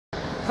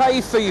Hay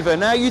fever.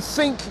 Now, you'd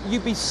think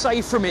you'd be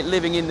safe from it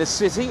living in the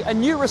city, and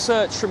new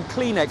research from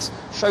Kleenex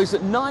shows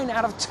that 9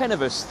 out of 10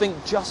 of us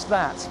think just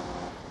that.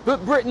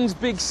 But Britain's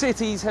big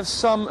cities have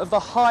some of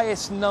the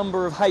highest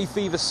number of hay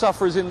fever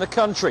sufferers in the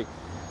country,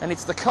 and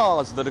it's the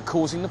cars that are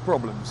causing the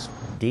problems.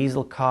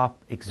 Diesel car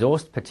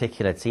exhaust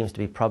particulate seems to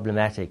be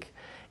problematic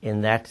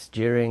in that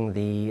during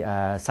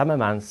the summer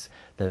months,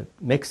 the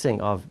mixing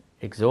of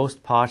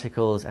exhaust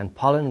particles and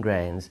pollen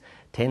grains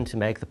tend to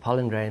make the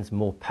pollen grains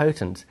more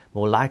potent,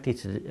 more likely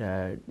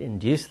to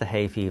induce the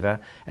hay fever,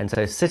 and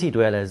so city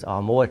dwellers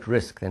are more at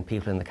risk than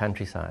people in the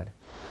countryside.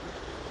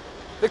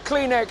 The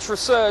Kleenex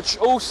research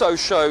also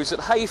shows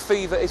that hay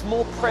fever is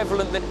more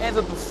prevalent than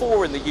ever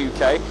before in the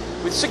UK,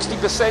 with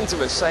 60%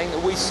 of us saying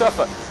that we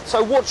suffer.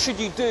 So what should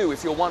you do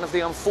if you're one of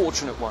the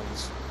unfortunate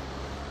ones?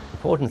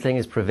 The important thing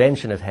is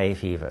prevention of hay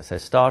fever. So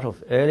start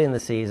off early in the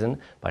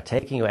season by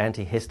taking your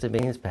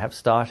antihistamines, perhaps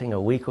starting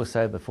a week or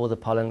so before the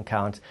pollen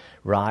count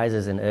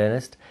rises in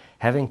earnest.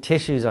 Having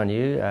tissues on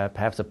you,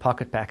 perhaps a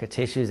pocket pack of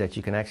tissues that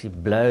you can actually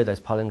blow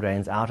those pollen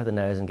grains out of the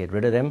nose and get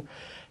rid of them.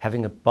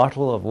 Having a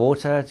bottle of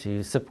water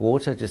to sip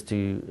water just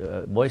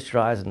to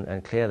moisturize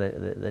and clear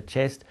the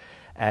chest.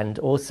 And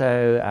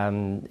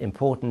also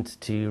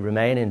important to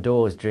remain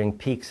indoors during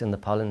peaks in the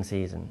pollen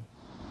season.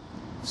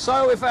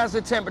 So if as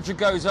the temperature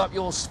goes up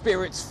your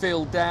spirits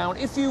feel down,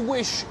 if you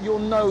wish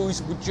your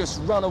nose would just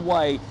run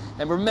away,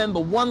 then remember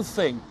one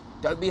thing,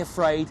 don't be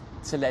afraid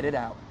to let it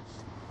out.